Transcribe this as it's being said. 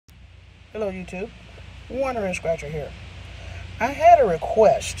Hello YouTube, Wandering Scratcher here. I had a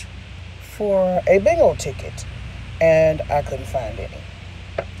request for a bingo ticket and I couldn't find any.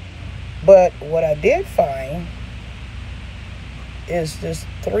 But what I did find is this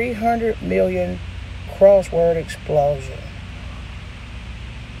 300 million crossword explosion.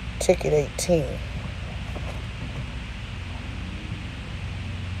 Ticket 18.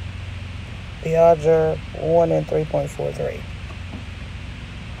 The odds are 1 in 3.43.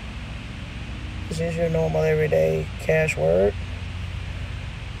 This is your normal everyday cash word.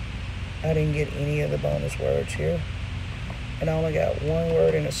 I didn't get any of the bonus words here. And I only got one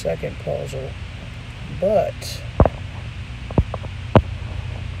word in the second puzzle. But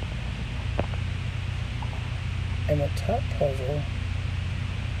in the top puzzle,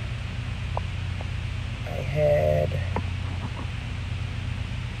 I had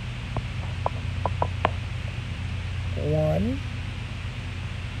one,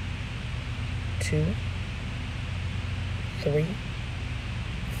 2, 3,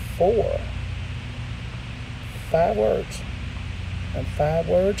 4, 5 words. And 5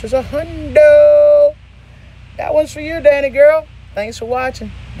 words is a hundo. That one's for you, Danny girl. Thanks for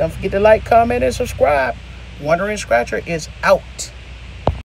watching. Don't forget to like, comment, and subscribe. Wandering Scratcher is out.